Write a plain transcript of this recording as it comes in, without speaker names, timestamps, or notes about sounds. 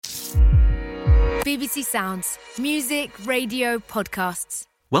BBC Sounds. Music, radio, podcasts.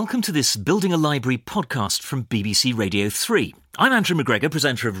 Welcome to this Building a Library podcast from BBC Radio 3. I'm Andrew McGregor,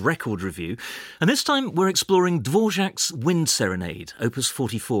 presenter of Record Review, and this time we're exploring Dvořák's Wind Serenade, Opus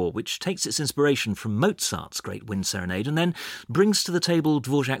 44, which takes its inspiration from Mozart's Great Wind Serenade and then brings to the table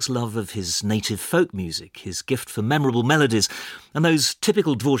Dvořák's love of his native folk music, his gift for memorable melodies, and those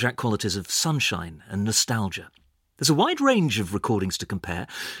typical Dvořák qualities of sunshine and nostalgia. There's a wide range of recordings to compare,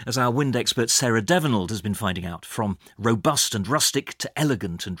 as our wind expert Sarah Devonald has been finding out, from robust and rustic to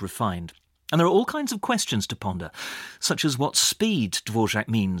elegant and refined. And there are all kinds of questions to ponder, such as what speed Dvořák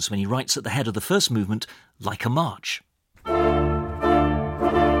means when he writes at the head of the first movement, like a march.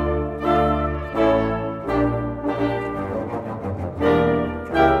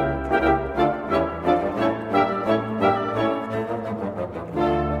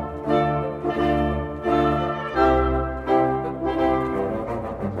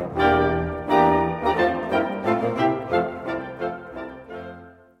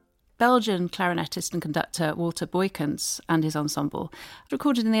 Belgian clarinetist and conductor Walter Boykens and his ensemble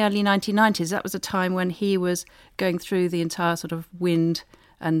recorded in the early 1990s. That was a time when he was going through the entire sort of wind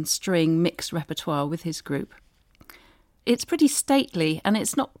and string mixed repertoire with his group. It's pretty stately, and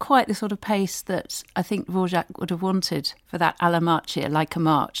it's not quite the sort of pace that I think Dvořák would have wanted for that alla marcia, like a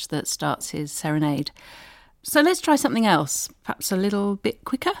march, that starts his serenade. So let's try something else, perhaps a little bit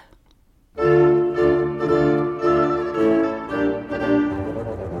quicker.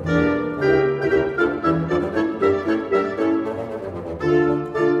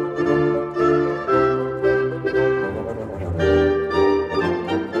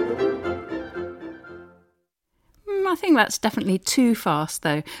 I think that's definitely too fast,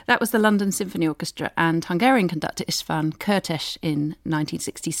 though. That was the London Symphony Orchestra and Hungarian conductor István Kertész in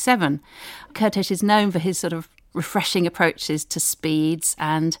 1967. Kertész is known for his sort of refreshing approaches to speeds,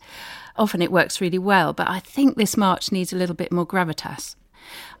 and often it works really well, but I think this march needs a little bit more gravitas.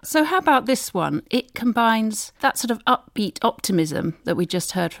 So how about this one? It combines that sort of upbeat optimism that we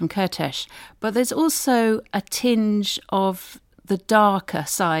just heard from Kertész, but there's also a tinge of the darker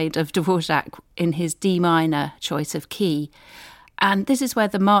side of Dvořák in his D minor choice of key. And this is where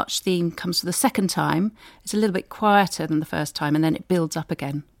the march theme comes for the second time. It's a little bit quieter than the first time, and then it builds up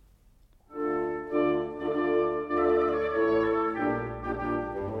again.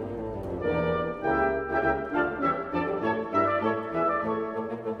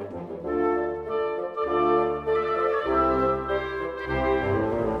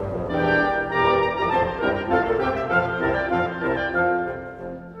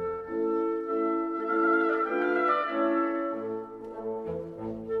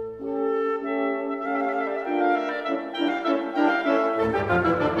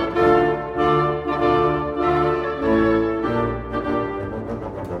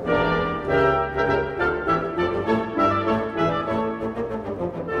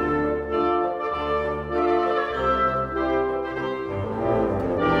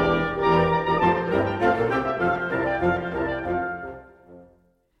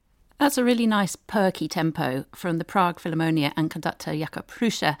 That's a really nice perky tempo from the Prague Philharmonia and conductor Jakub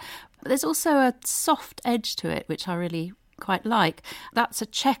Hruša. But there's also a soft edge to it, which I really quite like. That's a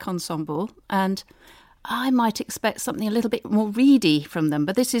Czech ensemble, and I might expect something a little bit more reedy from them,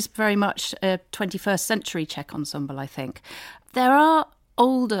 but this is very much a 21st century Czech ensemble, I think. There are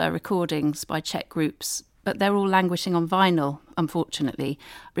older recordings by Czech groups, but they're all languishing on vinyl, unfortunately.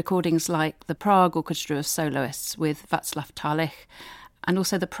 Recordings like the Prague Orchestra of Soloists with Václav Talich, and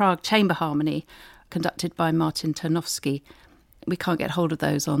also the Prague Chamber Harmony, conducted by Martin Ternovsky. We can't get hold of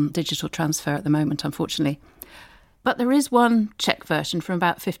those on digital transfer at the moment, unfortunately. But there is one Czech version from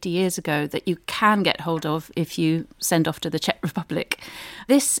about 50 years ago that you can get hold of if you send off to the Czech Republic.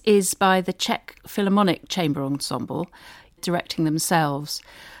 This is by the Czech Philharmonic Chamber Ensemble, directing themselves.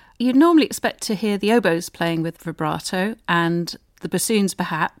 You'd normally expect to hear the oboes playing with vibrato and the bassoons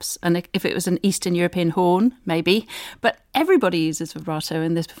perhaps, and if it was an Eastern European horn, maybe. But everybody uses vibrato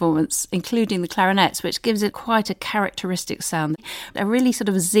in this performance, including the clarinets, which gives it quite a characteristic sound. A really sort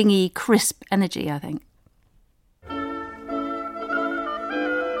of zingy, crisp energy, I think.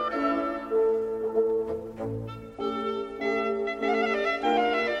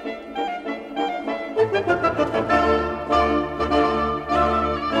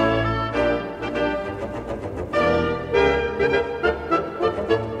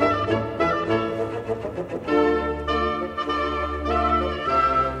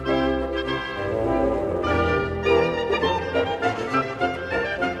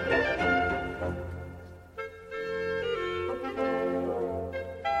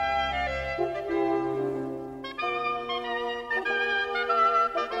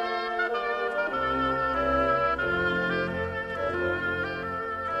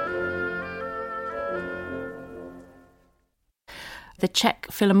 the Czech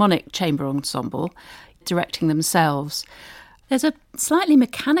Philharmonic Chamber Ensemble, directing themselves. There's a slightly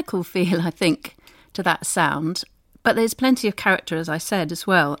mechanical feel, I think, to that sound, but there's plenty of character, as I said, as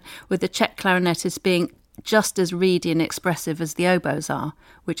well, with the Czech clarinetist being just as reedy and expressive as the oboes are,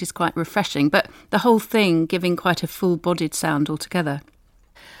 which is quite refreshing, but the whole thing giving quite a full-bodied sound altogether.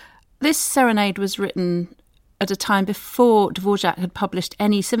 This serenade was written at a time before Dvořák had published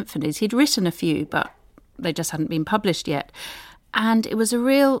any symphonies. He'd written a few, but they just hadn't been published yet. And it was a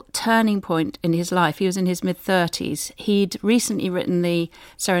real turning point in his life. He was in his mid-30s. He'd recently written the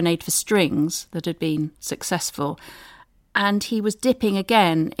Serenade for Strings that had been successful, and he was dipping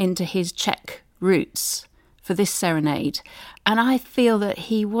again into his Czech roots for this serenade. And I feel that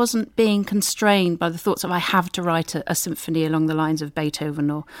he wasn't being constrained by the thoughts of, I have to write a symphony along the lines of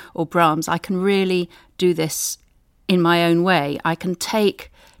Beethoven or Brahms. I can really do this in my own way. I can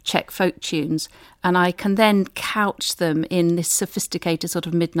take Czech folk tunes and I can then couch them in this sophisticated sort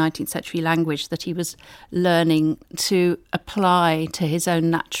of mid-19th century language that he was learning to apply to his own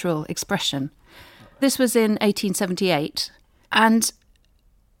natural expression. This was in 1878, and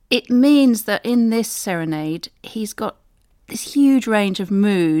it means that in this serenade, he's got this huge range of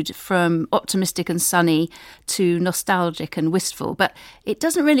mood, from optimistic and sunny to nostalgic and wistful. But it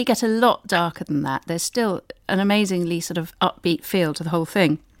doesn't really get a lot darker than that. There's still an amazingly sort of upbeat feel to the whole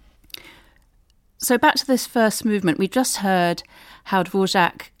thing. So back to this first movement, we've just heard how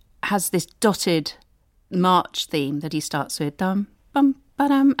Dvořák has this dotted march theme that he starts with, dum, bum,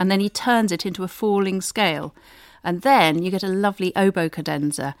 ba-dum, and then he turns it into a falling scale. And then you get a lovely oboe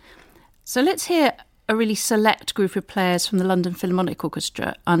cadenza. So let's hear a really select group of players from the London Philharmonic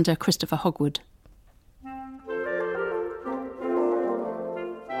Orchestra under Christopher Hogwood.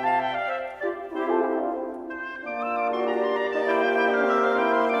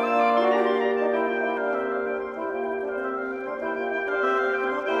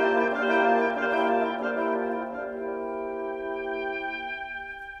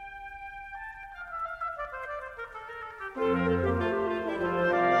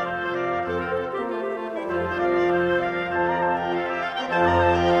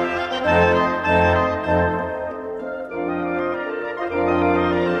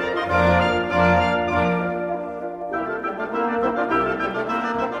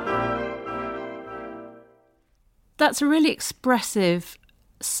 That's a really expressive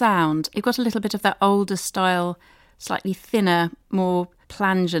sound. You've got a little bit of that older style, slightly thinner, more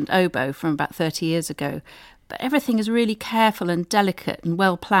plangent oboe from about 30 years ago. But everything is really careful and delicate and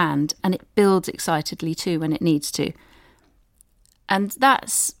well planned, and it builds excitedly too when it needs to. And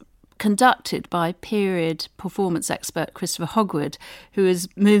that's conducted by period performance expert Christopher Hogwood, who is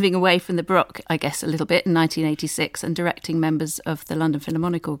moving away from the Baroque, I guess, a little bit in 1986 and directing members of the London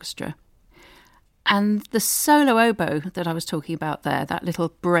Philharmonic Orchestra. And the solo oboe that I was talking about there, that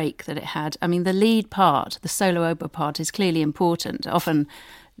little break that it had, I mean, the lead part, the solo oboe part, is clearly important. Often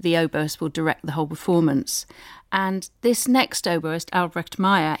the oboist will direct the whole performance. And this next oboist, Albrecht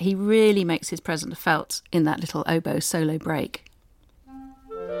Meyer, he really makes his presence felt in that little oboe solo break.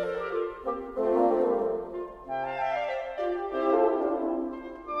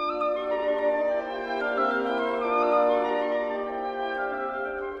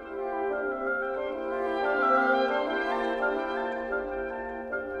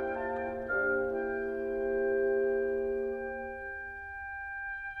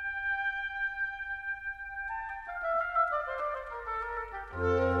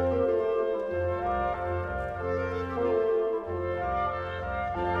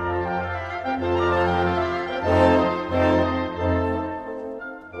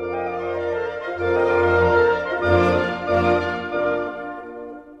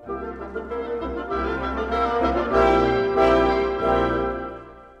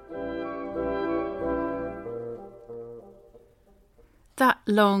 That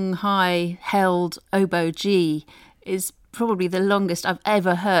long, high, held oboe G is probably the longest I've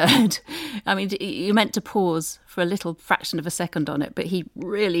ever heard. I mean, you're meant to pause for a little fraction of a second on it, but he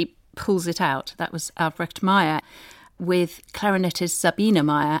really pulls it out. That was Albrecht Meyer with clarinetist Sabine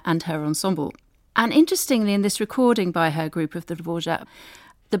Meyer and her ensemble. And interestingly, in this recording by her group of the Dvořák,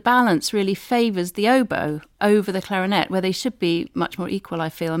 the balance really favours the oboe over the clarinet, where they should be much more equal, I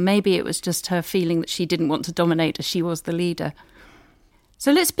feel. And maybe it was just her feeling that she didn't want to dominate as she was the leader.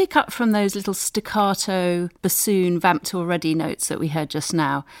 So let's pick up from those little staccato, bassoon, vamped already notes that we heard just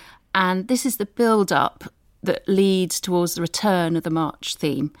now. And this is the build-up that leads towards the return of the march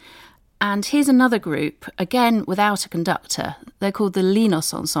theme. And here's another group, again without a conductor. They're called the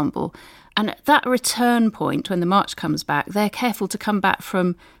Linos Ensemble. And at that return point, when the march comes back, they're careful to come back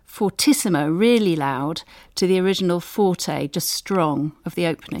from fortissimo, really loud, to the original forte, just strong, of the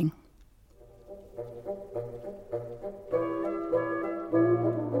opening.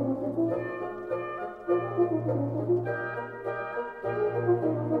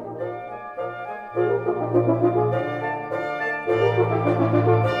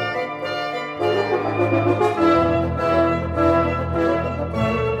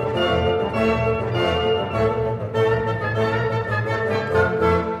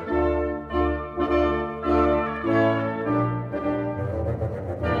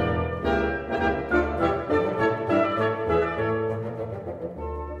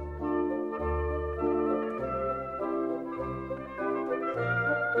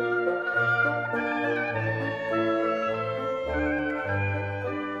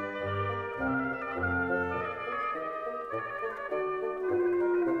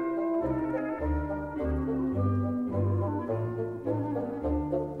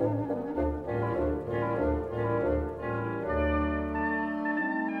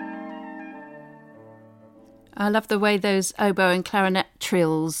 I love the way those oboe and clarinet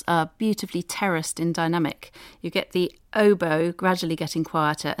trills are beautifully terraced in dynamic. You get the oboe gradually getting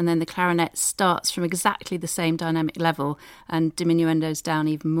quieter, and then the clarinet starts from exactly the same dynamic level and diminuendos down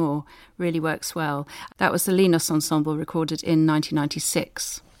even more. Really works well. That was the Linos Ensemble, recorded in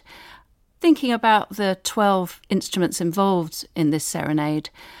 1996. Thinking about the 12 instruments involved in this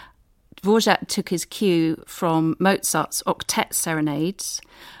serenade, Dvořák took his cue from Mozart's octet serenades,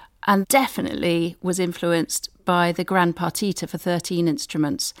 and definitely was influenced by the Grand Partita for 13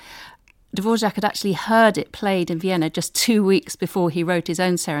 instruments. Dvořák had actually heard it played in Vienna just 2 weeks before he wrote his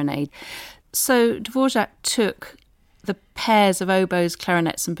own serenade. So Dvořák took the pairs of oboes,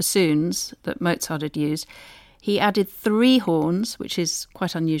 clarinets and bassoons that Mozart had used. He added 3 horns, which is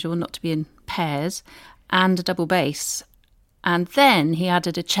quite unusual not to be in pairs, and a double bass. And then he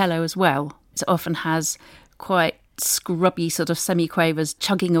added a cello as well. It often has quite scrubby sort of semi-quavers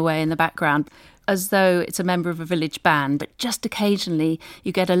chugging away in the background, as though it's a member of a village band, but just occasionally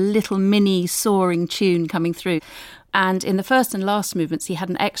you get a little mini soaring tune coming through. And in the first and last movements he had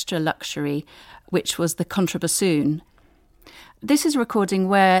an extra luxury, which was the contrabassoon. This is a recording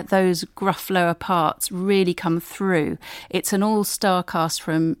where those gruff lower parts really come through. It's an all-star cast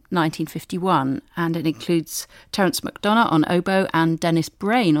from 1951, and it includes Terence McDonough on oboe and Dennis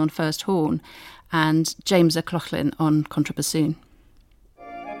Brain on first horn, and James O'Cloughlin on contrabassoon.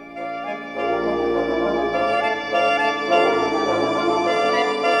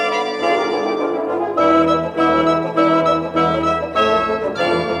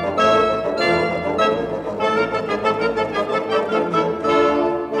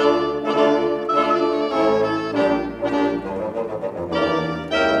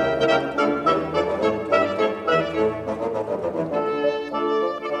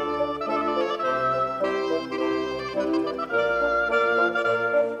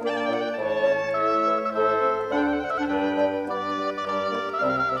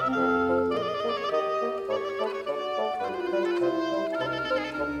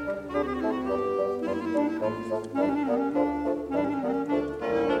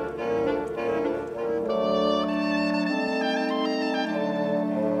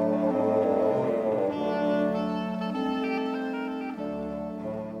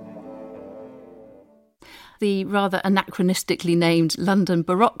 The rather anachronistically named London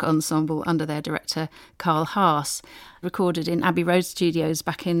Baroque Ensemble under their director Carl Haas, recorded in Abbey Road Studios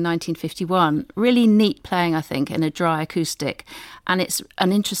back in 1951. Really neat playing, I think, in a dry acoustic. And it's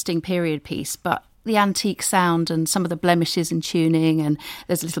an interesting period piece, but the antique sound and some of the blemishes in tuning, and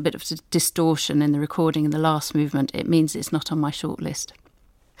there's a little bit of distortion in the recording in the last movement. It means it's not on my shortlist.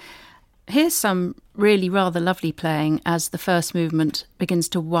 Here's some really rather lovely playing as the first movement begins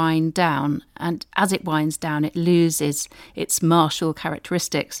to wind down, and as it winds down it loses its martial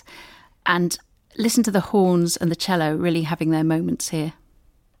characteristics. And listen to the horns and the cello really having their moments here.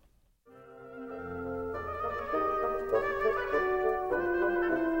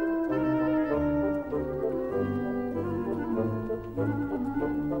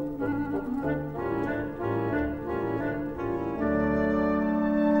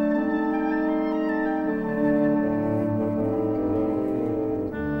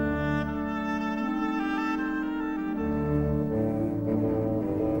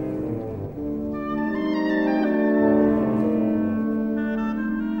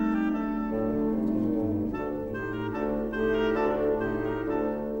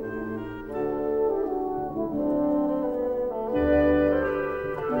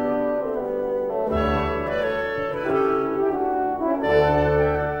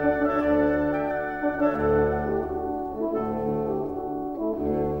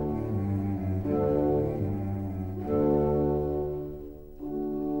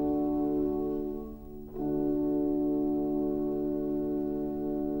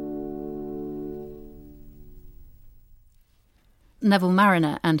 Neville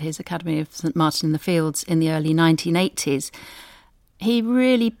Marriner and his Academy of St Martin in the Fields in the early 1980s. He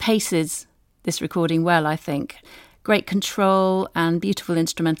really paces this recording well, I think. Great control and beautiful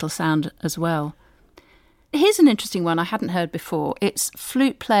instrumental sound as well. Here's an interesting one I hadn't heard before. It's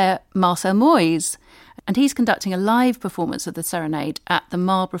flute player Marcel Moyes, and he's conducting a live performance of the Serenade at the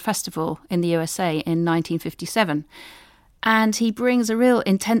Marlborough Festival in the USA in 1957. And he brings a real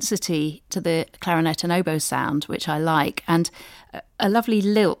intensity to the clarinet and oboe sound, which I like, and a lovely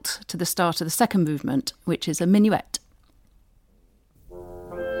lilt to the start of the second movement, which is a minuet.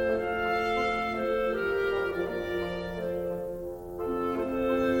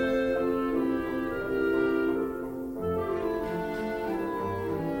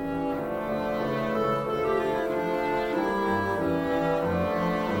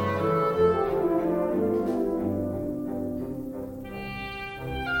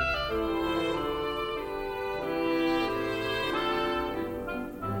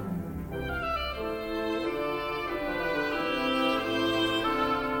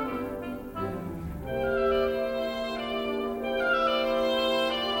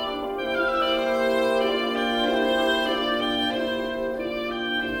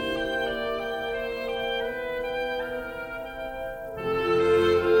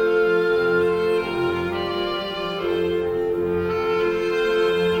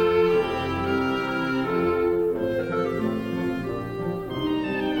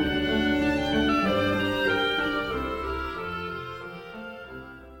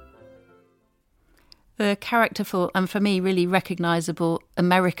 The characterful and, for me, really recognisable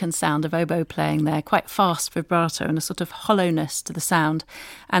American sound of oboe playing there, quite fast vibrato and a sort of hollowness to the sound.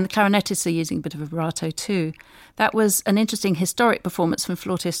 And the clarinetists are using a bit of vibrato too. That was an interesting historic performance from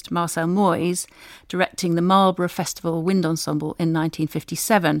flautist Marcel Moyes, directing the Marlborough Festival Wind Ensemble in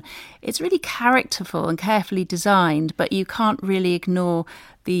 1957. It's really characterful and carefully designed, but you can't really ignore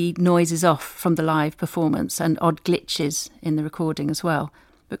the noises off from the live performance and odd glitches in the recording as well.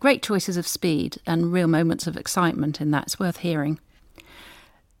 But great choices of speed and real moments of excitement in that. It's worth hearing.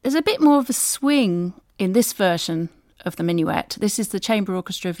 There's a bit more of a swing in this version of the minuet. This is the Chamber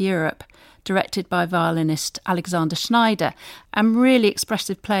Orchestra of Europe, directed by violinist Alexander Schneider, and really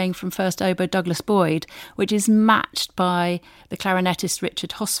expressive playing from first oboe Douglas Boyd, which is matched by the clarinetist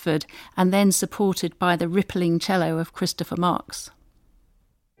Richard Hosford and then supported by the rippling cello of Christopher Marks.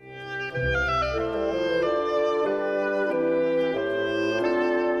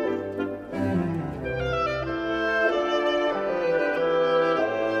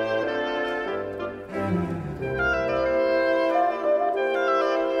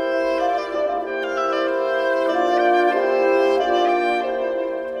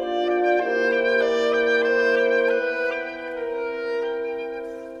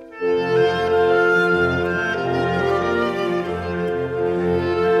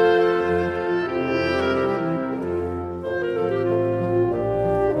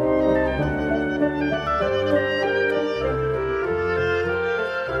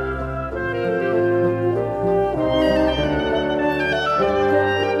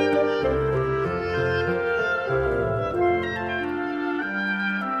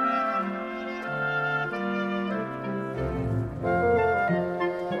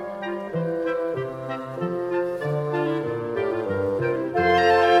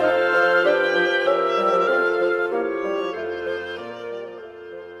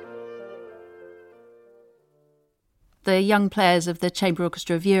 The Young Players of the Chamber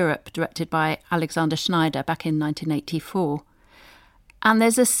Orchestra of Europe, directed by Alexander Schneider back in 1984. And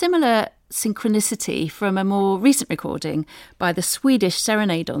there's a similar synchronicity from a more recent recording by the Swedish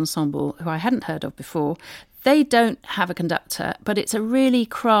Serenade Ensemble, who I hadn't heard of before. They don't have a conductor, but it's a really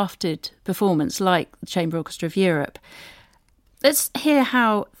crafted performance like the Chamber Orchestra of Europe. Let's hear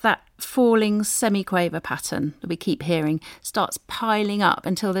how that falling semi-quaver pattern that we keep hearing starts piling up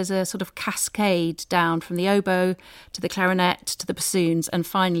until there's a sort of cascade down from the oboe to the clarinet to the bassoons and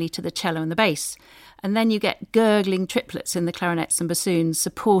finally to the cello and the bass. And then you get gurgling triplets in the clarinets and bassoons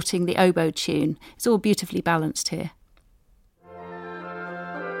supporting the oboe tune. It's all beautifully balanced here.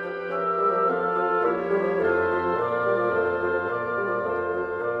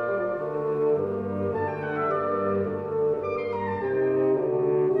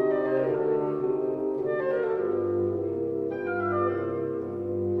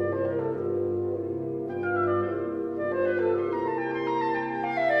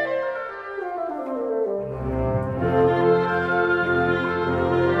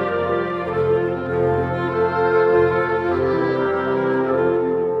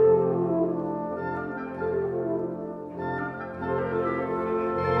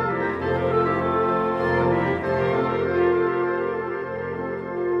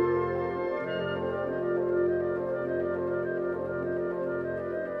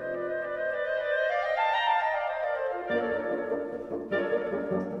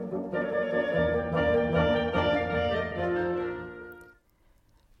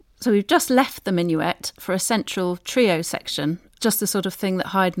 So we've just left the minuet for a central trio section, just the sort of thing that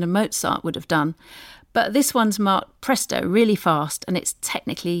Haydn and Mozart would have done. But this one's marked presto, really fast, and it's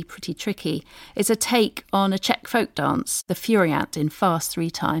technically pretty tricky. It's a take on a Czech folk dance, the Furiant, in fast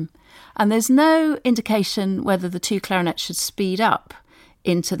 3-time. And there's no indication whether the two clarinets should speed up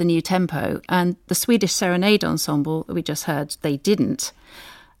into the new tempo, and the Swedish Serenade ensemble that we just heard, they didn't.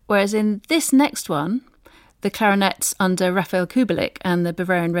 Whereas in this next one, the clarinets under Raphael Kubelik and the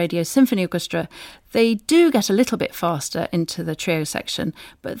Bavarian Radio Symphony Orchestra, they do get a little bit faster into the trio section.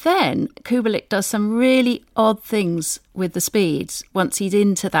 But then Kubelik does some really odd things with the speeds once he's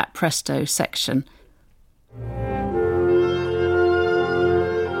into that presto section.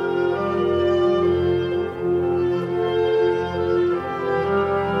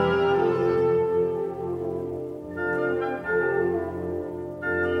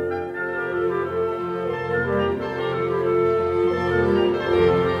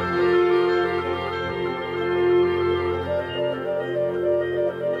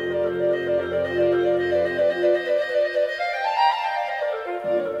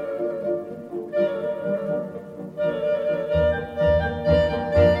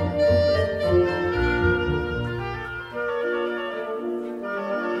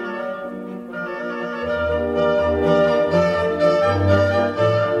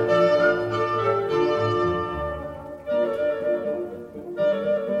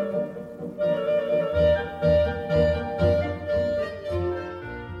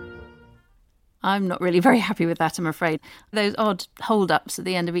 I'm not really very happy with that, I'm afraid. Those odd hold-ups at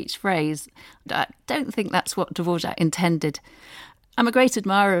the end of each phrase, I don't think that's what Dvořák intended. I'm a great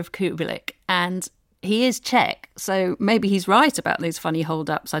admirer of Kubelik, and he is Czech, so maybe he's right about those funny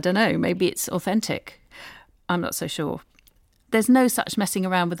hold-ups. I don't know, maybe it's authentic. I'm not so sure. There's no such messing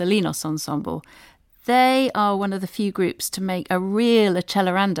around with the Linos ensemble. They are one of the few groups to make a real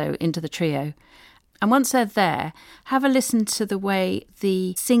accelerando into the trio. And once they're there, have a listen to the way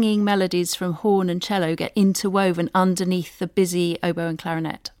the singing melodies from horn and cello get interwoven underneath the busy oboe and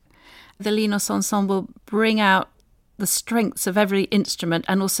clarinet. The Linos ensemble bring out the strengths of every instrument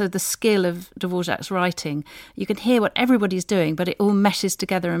and also the skill of Dvořák's writing. You can hear what everybody's doing, but it all meshes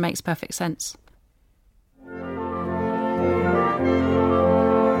together and makes perfect sense.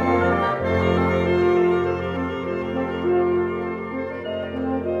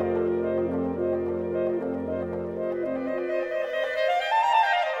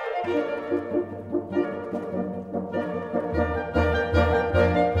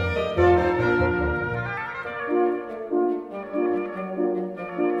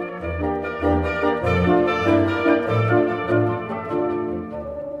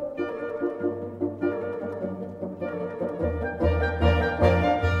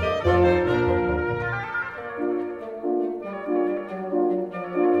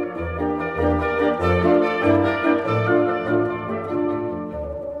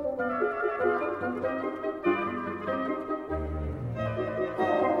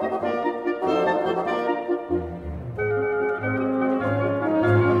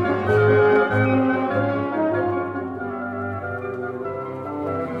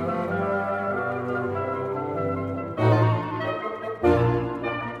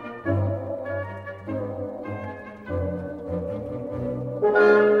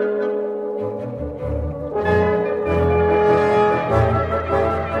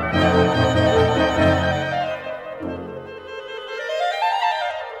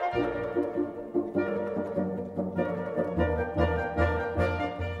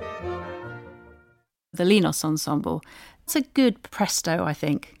 The Linos ensemble. It's a good presto, I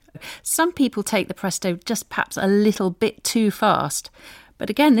think. Some people take the presto just perhaps a little bit too fast.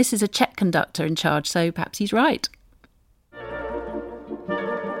 But again, this is a Czech conductor in charge, so perhaps he's right.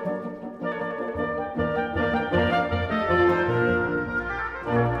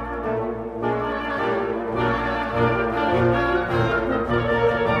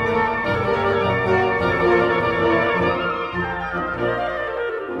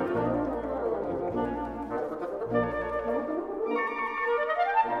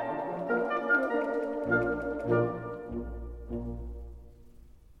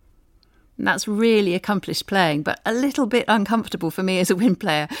 And that's really accomplished playing, but a little bit uncomfortable for me as a wind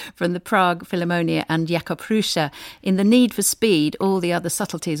player from the Prague Philharmonia and Jakub Hruša. In the need for speed, all the other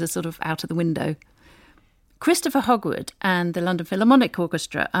subtleties are sort of out of the window. Christopher Hogwood and the London Philharmonic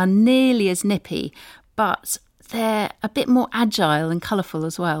Orchestra are nearly as nippy, but they're a bit more agile and colourful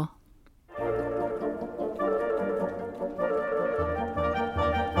as well.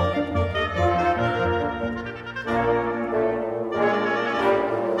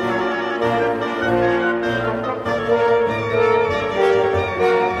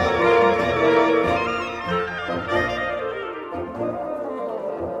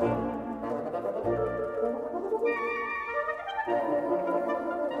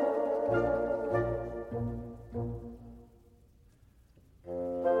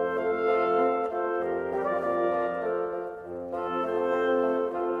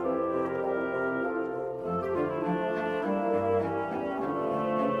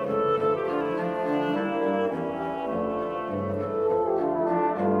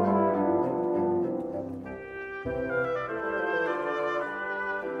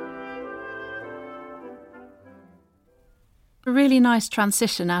 A really nice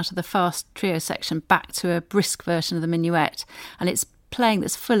transition out of the fast trio section back to a brisk version of the minuet, and it's playing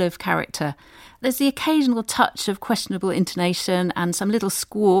that's full of character. There's the occasional touch of questionable intonation and some little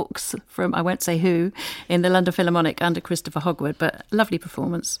squawks from I won't say who in the London Philharmonic under Christopher Hogwood, but lovely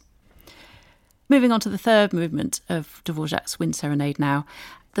performance. Moving on to the third movement of Dvořák's Wind Serenade now,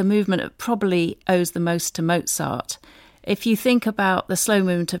 the movement that probably owes the most to Mozart. If you think about the slow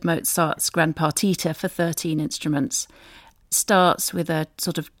movement of Mozart's Grand Partita for 13 instruments, starts with a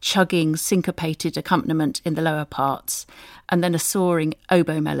sort of chugging, syncopated accompaniment in the lower parts, and then a soaring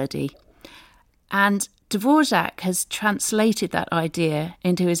oboe melody. And Dvořák has translated that idea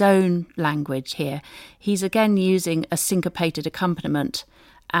into his own language here. He's again using a syncopated accompaniment,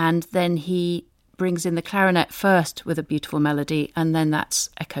 and then he brings in the clarinet first with a beautiful melody, and then that's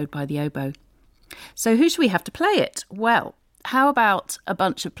echoed by the oboe. So who should we have to play it? Well, how about a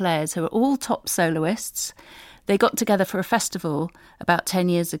bunch of players who are all top soloists? They got together for a festival about 10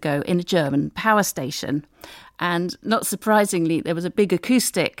 years ago in a German power station. And not surprisingly, there was a big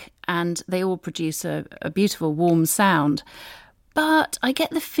acoustic and they all produce a beautiful warm sound. But I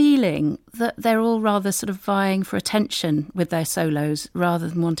get the feeling that they're all rather sort of vying for attention with their solos rather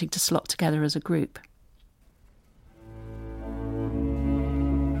than wanting to slot together as a group.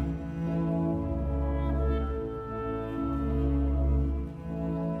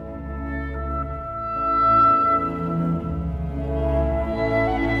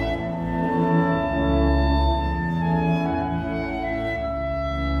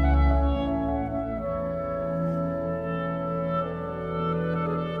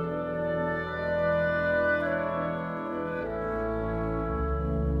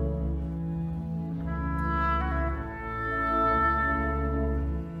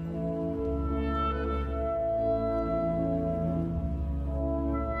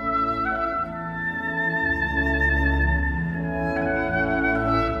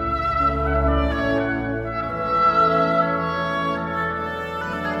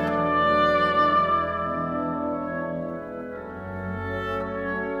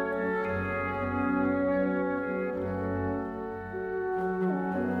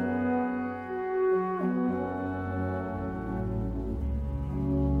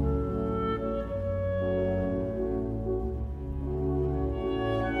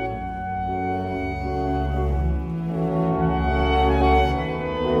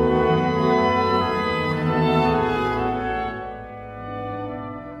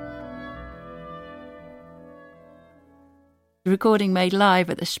 Recording made live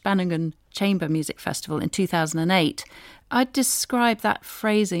at the Spanningen Chamber Music Festival in 2008, I'd describe that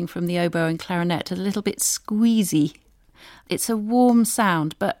phrasing from the oboe and clarinet as a little bit squeezy. It's a warm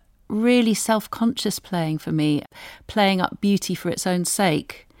sound, but really self-conscious playing for me, playing up beauty for its own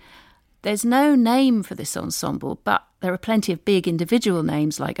sake. There's no name for this ensemble, but there are plenty of big individual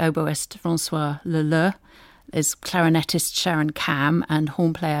names like oboist François Leleu, there's clarinetist Sharon Cam and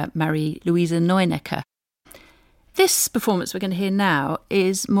horn player Marie-Louise Neunecker. This performance we're going to hear now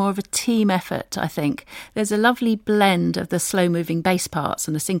is more of a team effort, I think. There's a lovely blend of the slow-moving bass parts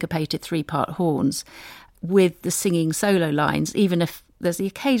and the syncopated three-part horns with the singing solo lines, even if there's the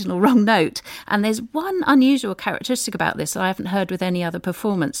occasional wrong note. And there's one unusual characteristic about this that I haven't heard with any other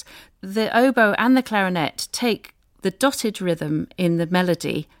performance. The oboe and the clarinet take the dotted rhythm in the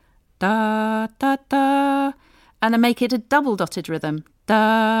melody, da, da, da, and then make it a double dotted rhythm,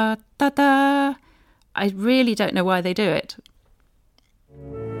 da, da, da. I really don't know why they do it.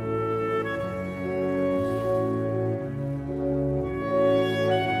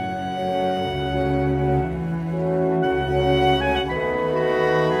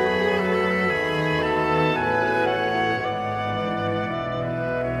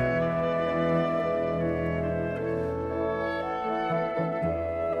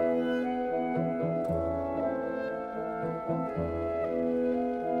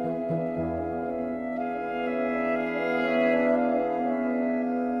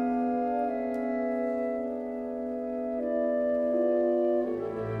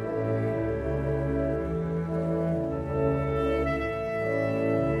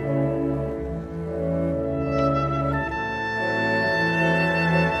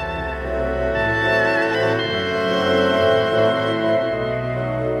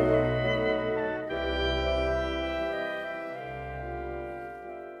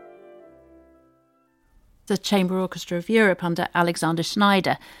 the Chamber Orchestra of Europe under Alexander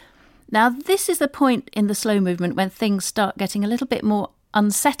Schneider. Now, this is the point in the slow movement when things start getting a little bit more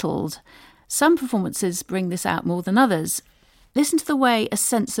unsettled. Some performances bring this out more than others. Listen to the way a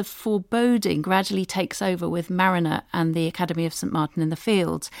sense of foreboding gradually takes over with Mariner and the Academy of St Martin in the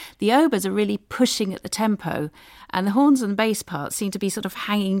Fields. The oboes are really pushing at the tempo, and the horns and bass parts seem to be sort of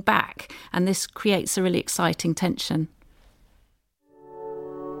hanging back, and this creates a really exciting tension.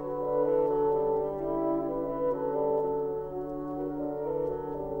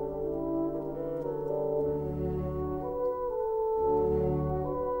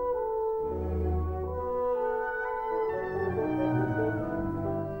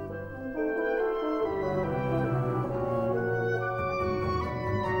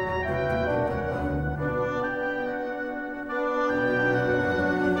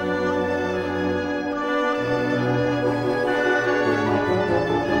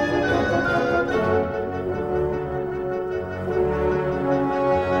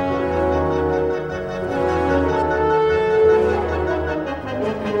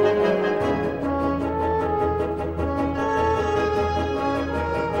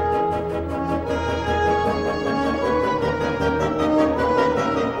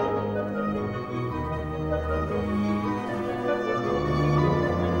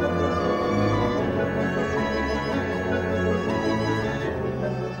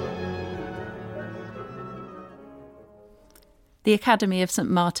 The Academy of St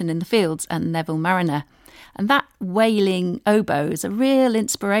Martin in the Fields and Neville Mariner. And that wailing oboe is a real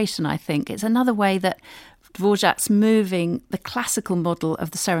inspiration, I think. It's another way that Dvořák's moving the classical model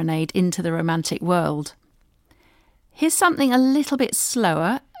of the serenade into the romantic world. Here's something a little bit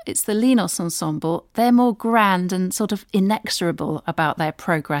slower. It's the Linos ensemble. They're more grand and sort of inexorable about their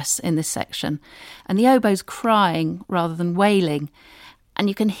progress in this section. And the oboe's crying rather than wailing. And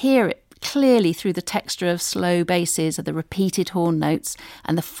you can hear it clearly through the texture of slow basses, of the repeated horn notes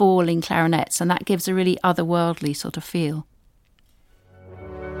and the falling clarinets, and that gives a really otherworldly sort of feel.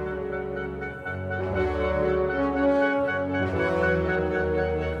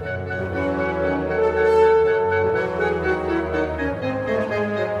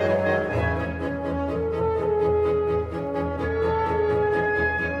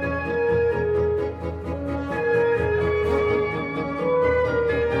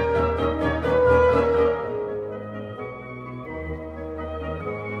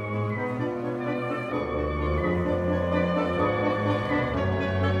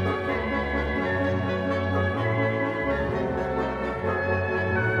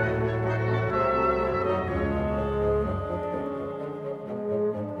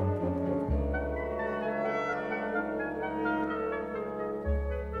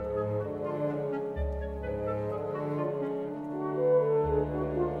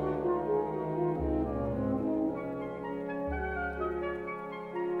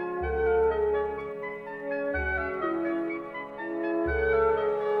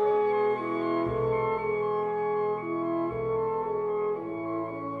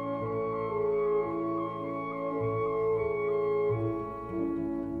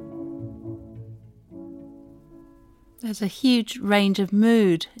 There's a huge range of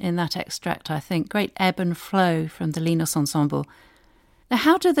mood in that extract, I think. Great ebb and flow from the Linos ensemble. Now,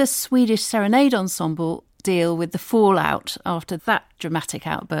 how do the Swedish Serenade ensemble deal with the fallout after that dramatic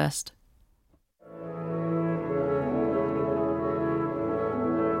outburst?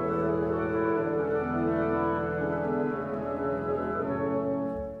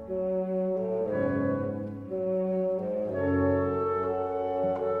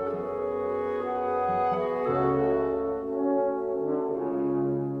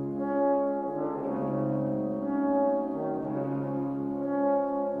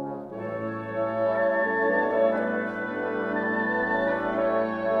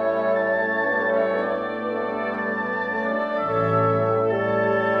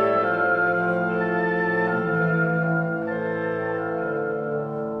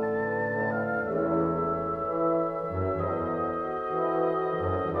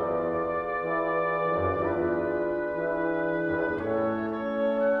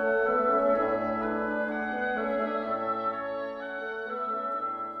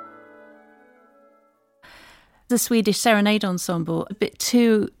 The Swedish Serenade ensemble a bit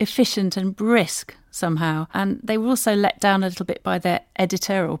too efficient and brisk somehow, and they were also let down a little bit by their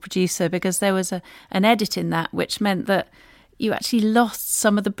editor or producer, because there was an edit in that which meant that you actually lost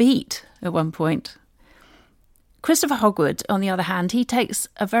some of the beat at one point. Christopher Hogwood, on the other hand, he takes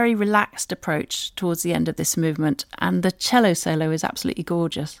a very relaxed approach towards the end of this movement, and the cello solo is absolutely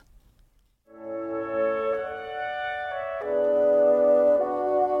gorgeous.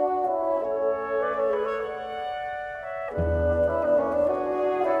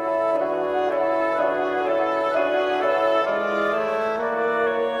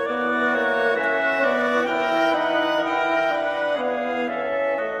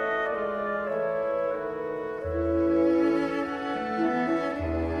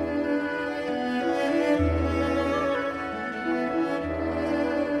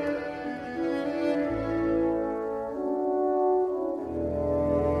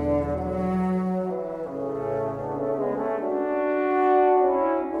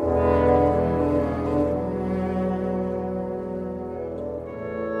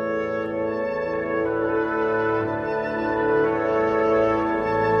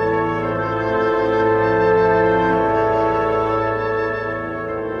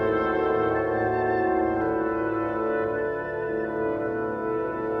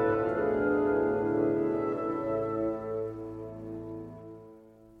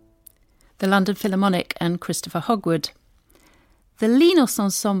 the London Philharmonic and Christopher Hogwood. The Linos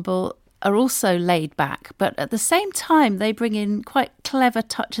Ensemble are also laid back, but at the same time they bring in quite clever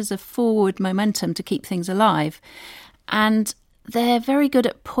touches of forward momentum to keep things alive. And they're very good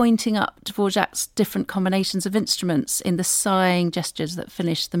at pointing up Dvořák's different combinations of instruments in the sighing gestures that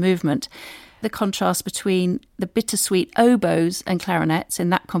finish the movement. The contrast between the bittersweet oboes and clarinets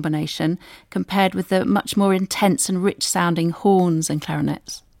in that combination compared with the much more intense and rich-sounding horns and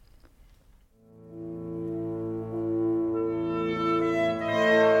clarinets.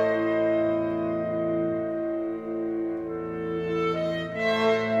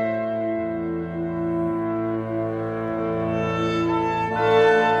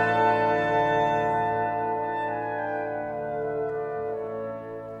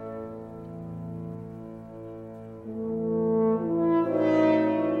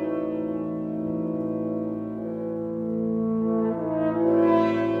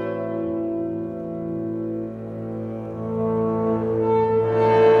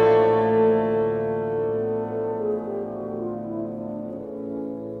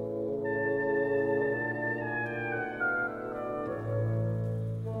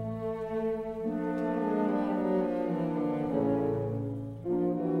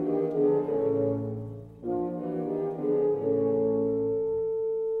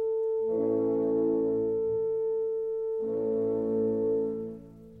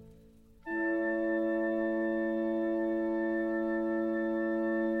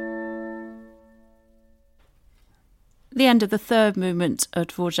 The end of the third movement of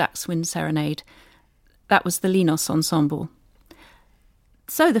Dvořák's Wind Serenade. That was the Linos Ensemble.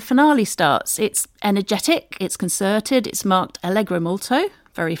 So the finale starts. It's energetic, it's concerted, it's marked allegro molto,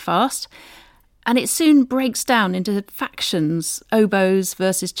 very fast, and it soon breaks down into factions, oboes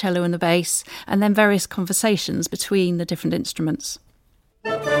versus cello and the bass, and then various conversations between the different instruments.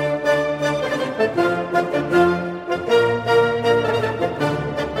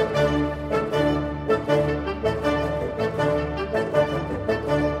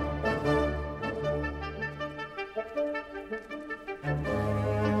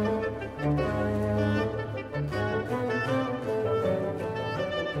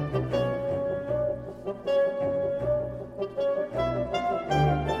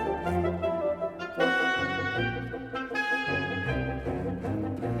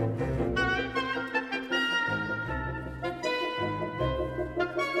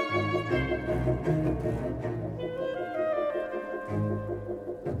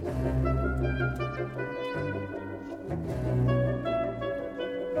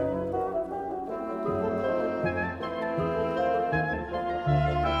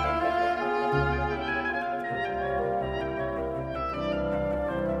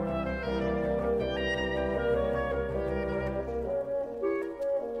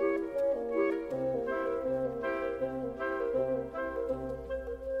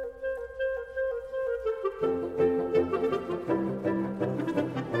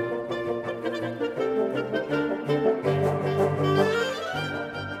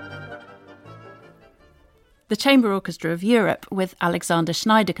 The Chamber Orchestra of Europe with Alexander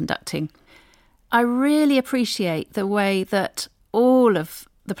Schneider conducting. I really appreciate the way that all of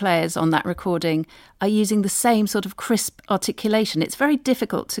the players on that recording are using the same sort of crisp articulation. It's very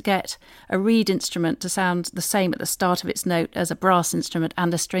difficult to get a reed instrument to sound the same at the start of its note as a brass instrument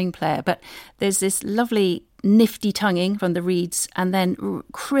and a string player, but there's this lovely nifty tonguing from the reeds and then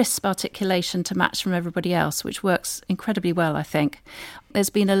crisp articulation to match from everybody else, which works incredibly well, I think.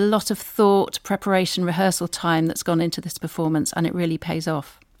 There's been a lot of thought, preparation, rehearsal time that's gone into this performance, and it really pays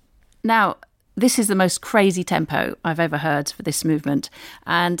off. Now, this is the most crazy tempo I've ever heard for this movement,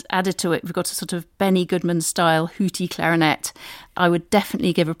 and added to it, we've got a sort of Benny Goodman-style hooty clarinet. I would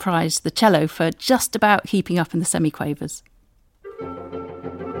definitely give a prize to the cello for just about keeping up in the semiquavers.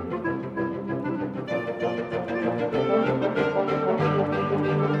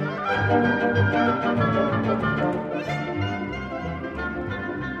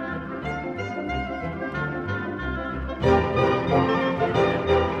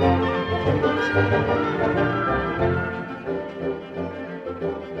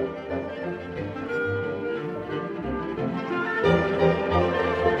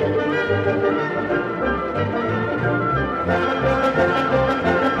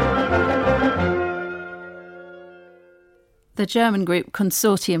 The German group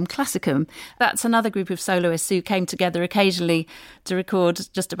Consortium Classicum, that's another group of soloists who came together occasionally to record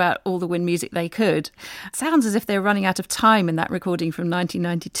just about all the wind music they could. It sounds as if they were running out of time in that recording from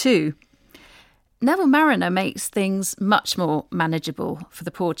 1992. Neville Marriner makes things much more manageable for the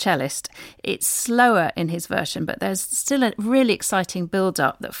poor cellist. It's slower in his version, but there's still a really exciting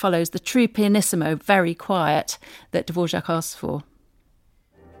build-up that follows the true pianissimo, very quiet, that Dvořák asks for.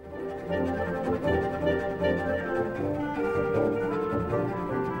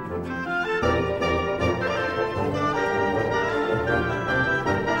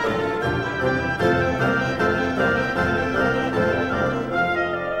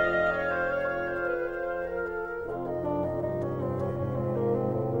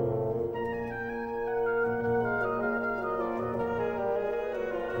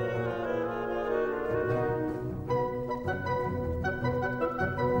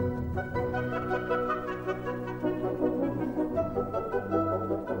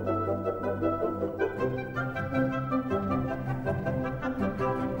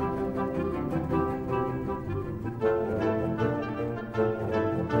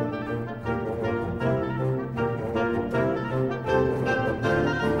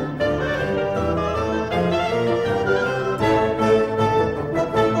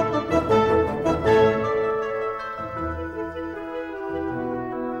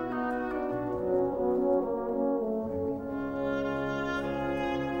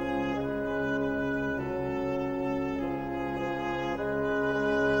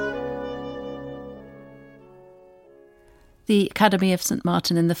 The Academy of St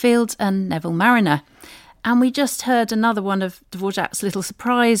Martin in the Fields and Neville Marriner. And we just heard another one of Dvořák's little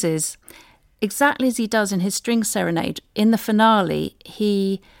surprises. Exactly as he does in his string serenade, in the finale,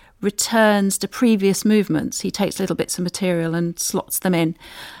 he returns to previous movements. He takes little bits of material and slots them in.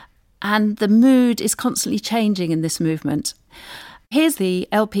 And the mood is constantly changing in this movement. Here's the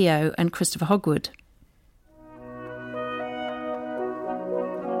LPO and Christopher Hogwood.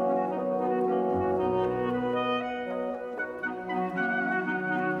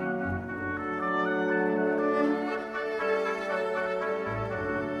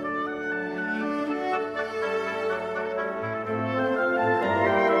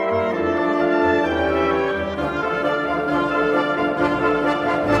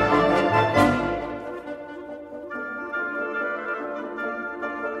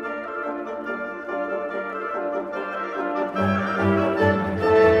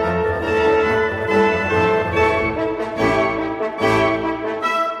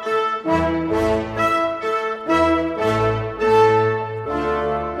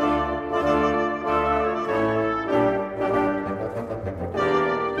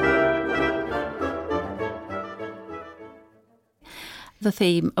 The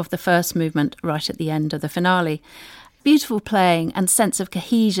theme of the first movement right at the end of the finale. Beautiful playing and sense of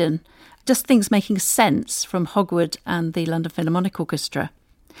cohesion, just things making sense from Hogwood and the London Philharmonic Orchestra.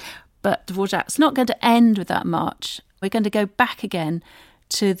 But Dvořák's not going to end with that march. We're going to go back again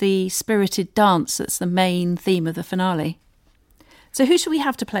to the spirited dance that's the main theme of the finale. So who should we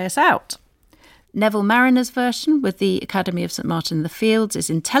have to play us out? Neville Marriner's version with the Academy of St Martin in the Fields is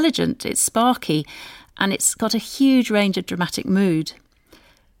intelligent, it's sparky, and it's got a huge range of dramatic mood.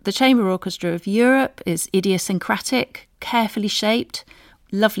 The Chamber Orchestra of Europe is idiosyncratic, carefully shaped,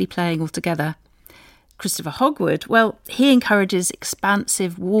 lovely playing altogether. Christopher Hogwood, well, he encourages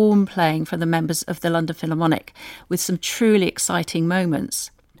expansive, warm playing from the members of the London Philharmonic with some truly exciting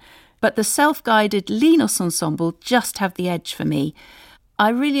moments. But the self-guided Linos ensemble just have the edge for me. I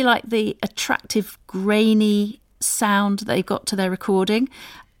really like the attractive, grainy sound they've got to their recording.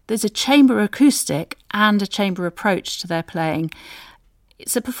 There's a chamber acoustic and a chamber approach to their playing.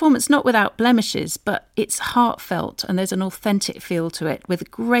 It's a performance not without blemishes, but it's heartfelt and there's an authentic feel to it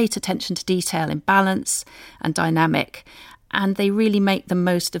with great attention to detail in balance and dynamic. And they really make the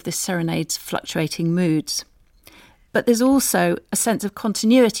most of this serenade's fluctuating moods. But there's also a sense of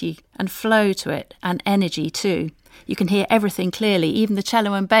continuity and flow to it and energy too. You can hear everything clearly, even the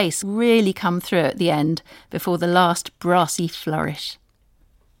cello and bass really come through at the end before the last brassy flourish.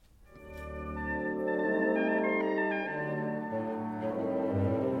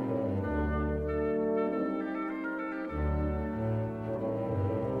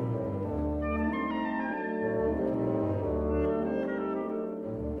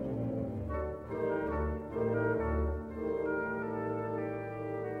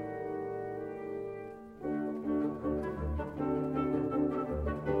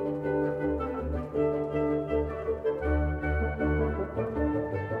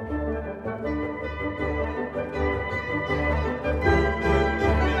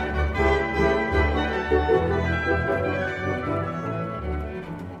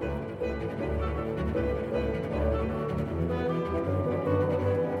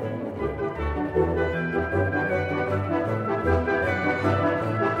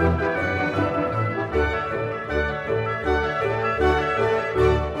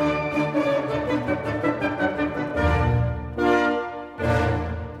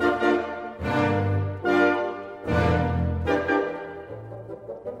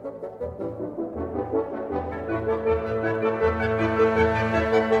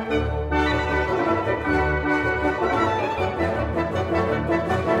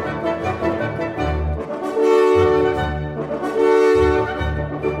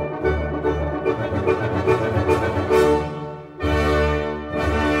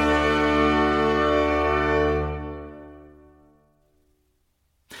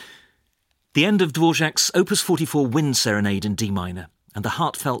 The end of Dvořák's Opus 44 Wind Serenade in D minor, and the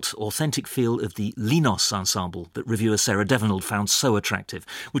heartfelt, authentic feel of the Linos ensemble that reviewer Sarah Devonald found so attractive,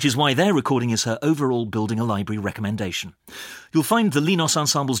 which is why their recording is her overall Building a Library recommendation. You'll find the Linos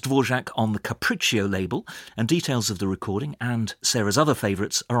ensemble's Dvořák on the Capriccio label, and details of the recording and Sarah's other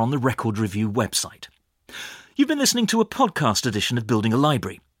favourites are on the Record Review website. You've been listening to a podcast edition of Building a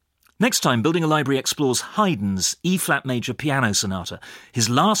Library. Next time, Building a Library explores Haydn's E-flat major piano sonata, his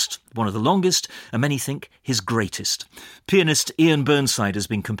last, one of the longest, and many think his greatest. Pianist Ian Burnside has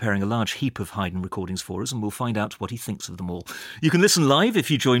been comparing a large heap of Haydn recordings for us, and we'll find out what he thinks of them all. You can listen live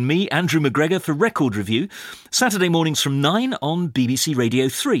if you join me, Andrew McGregor, for Record Review, Saturday mornings from 9 on BBC Radio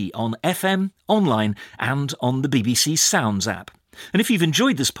 3, on FM, online, and on the BBC Sounds app. And if you've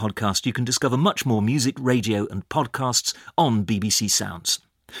enjoyed this podcast, you can discover much more music, radio, and podcasts on BBC Sounds.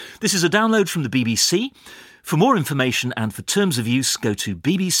 This is a download from the BBC. For more information and for terms of use, go to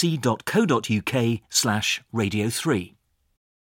bbc.co.uk/radio3.